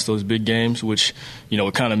we've lost those big games, which,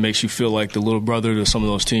 it kind of makes you feel like the little brother to some of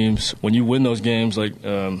those teams. When you win those games, like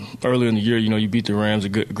earlier in the year, you beat the Rams, a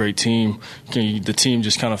great team. The team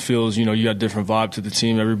just kind of feels, you got a different vibe to the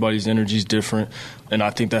team. Everybody's energy is different. And I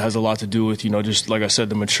think that has a lot to do with, just like I said,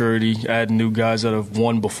 the maturity, adding new guys that have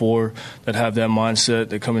won before, that have that mindset.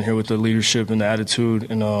 They come in here with the leadership and the attitude.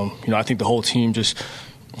 And, I think the whole team just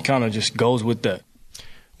kind of just goes with that.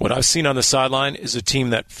 What I've seen on the sideline is a team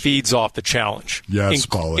that feeds off the challenge. Yes,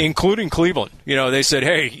 Paulie. Including Cleveland. They said,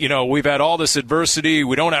 hey, we've had all this adversity.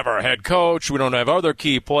 We don't have our head coach. We don't have other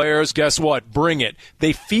key players. Guess what? Bring it.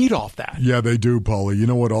 They feed off that. Yeah, they do, Paulie. You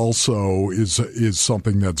know what also is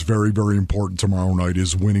something that's very, very important tomorrow night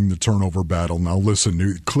is winning the turnover battle. Now,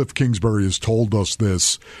 listen, Cliff Kingsbury has told us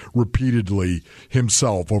this repeatedly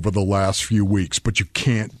himself over the last few weeks, but you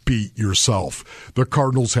can't beat yourself. The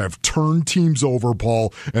Cardinals have turned teams over,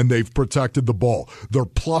 Paul, and they've protected the ball. They're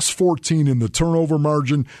plus 14 in the turnover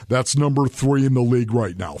margin. That's number 3 in the league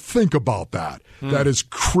right now. Think about that. That is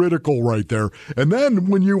critical right there. And then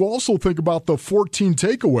when you also think about the 14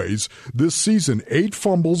 takeaways this season, 8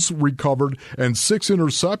 fumbles recovered and 6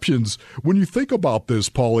 interceptions. When you think about this,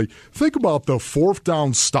 Paulie, think about the 4th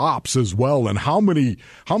down stops as well and how many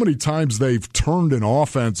times they've turned an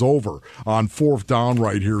offense over on 4th down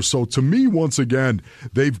right here. So to me, once again,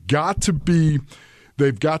 they've got to be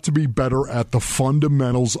better at the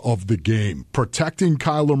fundamentals of the game. Protecting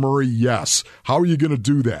Kyler Murray, yes. How are you going to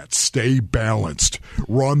do that? Stay balanced.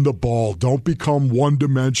 Run the ball. Don't become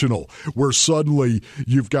one-dimensional, where suddenly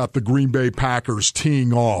you've got the Green Bay Packers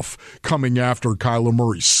teeing off, coming after Kyler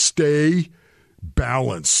Murray. Stay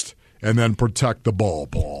balanced and then protect the ball,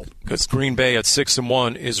 Paul. Because Green Bay at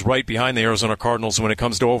 6-1 is right behind the Arizona Cardinals when it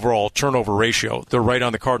comes to overall turnover ratio. They're right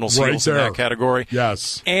on the Cardinals' heels in that category.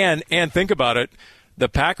 Yes. And think about it. The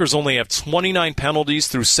Packers only have 29 penalties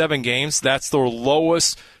through 7 games. That's their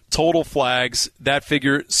lowest total flags, that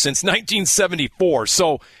figure, since 1974.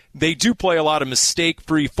 So they do play a lot of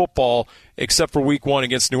mistake-free football, except for Week 1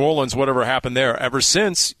 against New Orleans, whatever happened there. Ever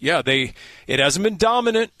since, it hasn't been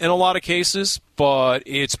dominant in a lot of cases, but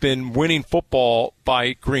it's been winning football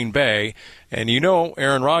by Green Bay. And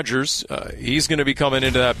Aaron Rodgers, he's going to be coming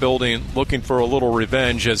into that building looking for a little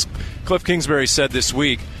revenge, as Cliff Kingsbury said this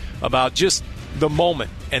week, about just the moment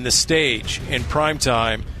and the stage in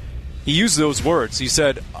primetime. He used those words. He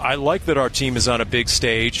said, I like that our team is on a big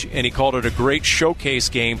stage, and he called it a great showcase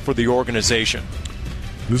game for the organization.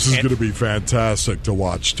 This is going to be fantastic to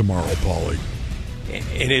watch tomorrow, Paulie.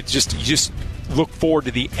 And you just look forward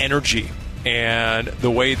to the energy and the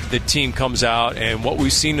way the team comes out. And what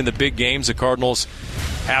we've seen in the big games, the Cardinals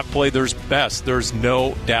have played their best. There's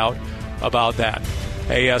no doubt about that.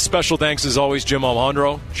 A special thanks, as always, Jim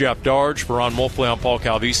Alejandro, Jeff Darge, for Ron Wolfley, I'm Paul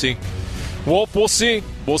Calvisi. Wolf, we'll see.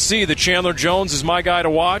 We'll see. The Chandler Jones is my guy to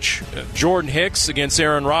watch. Jordan Hicks against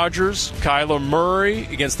Aaron Rodgers. Kyler Murray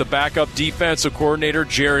against the backup defensive coordinator,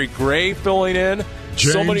 Jerry Gray, filling in.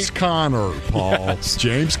 James Conner, Paul. Yes.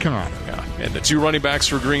 James Conner. Yeah. And the 2 running backs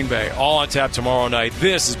for Green Bay, all on tap tomorrow night.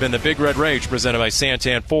 This has been the Big Red Rage, presented by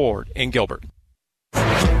Santan Ford in Gilbert.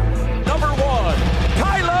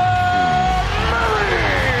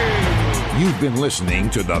 You've been listening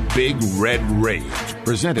to the Big Red Rage,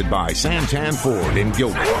 presented by Santan Ford in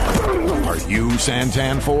Gilbert. Are you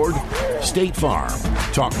Santan Ford? State Farm.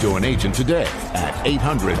 Talk to an agent today at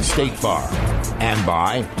 800-STATE-FARM. And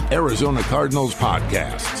by Arizona Cardinals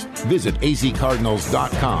Podcasts. Visit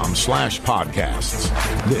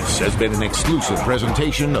azcardinals.com/podcasts. This has been an exclusive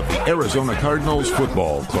presentation of the Arizona Cardinals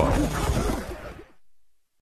Football Club.